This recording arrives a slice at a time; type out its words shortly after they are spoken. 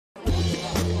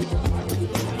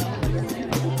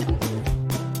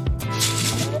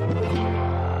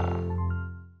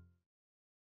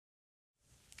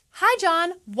Hi,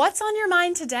 John. What's on your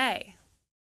mind today?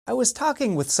 I was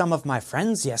talking with some of my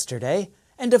friends yesterday,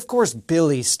 and of course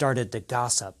Billy started to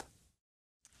gossip.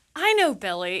 I know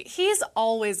Billy. He's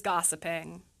always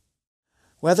gossiping.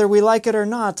 Whether we like it or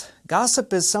not,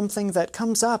 gossip is something that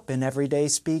comes up in everyday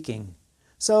speaking.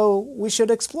 So we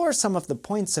should explore some of the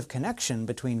points of connection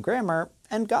between grammar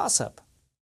and gossip.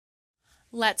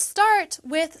 Let's start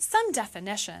with some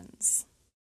definitions.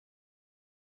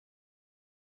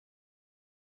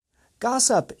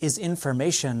 Gossip is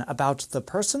information about the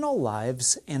personal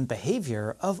lives and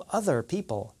behavior of other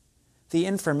people. The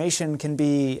information can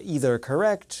be either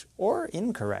correct or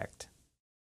incorrect.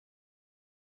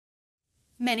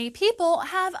 Many people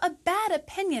have a bad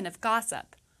opinion of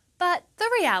gossip, but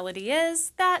the reality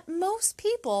is that most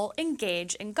people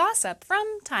engage in gossip from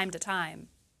time to time.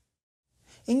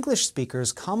 English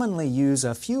speakers commonly use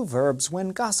a few verbs when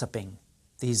gossiping.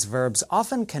 These verbs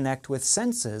often connect with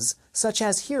senses such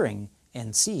as hearing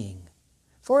and seeing.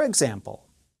 For example,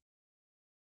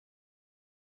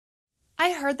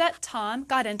 I heard that Tom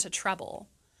got into trouble.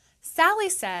 Sally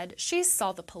said she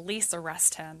saw the police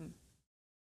arrest him.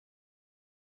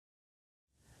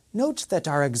 note that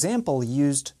our example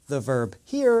used the verb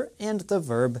hear and the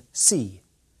verb see.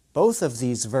 Both of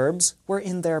these verbs were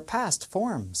in their past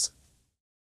forms.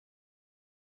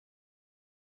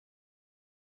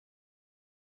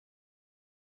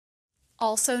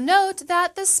 Also note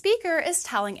that the speaker is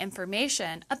telling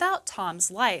information about Tom's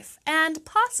life and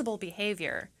possible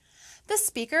behavior. The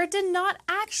speaker did not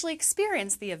actually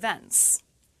experience the events.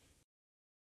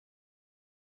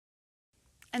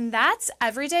 And that's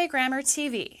Everyday Grammar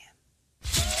TV.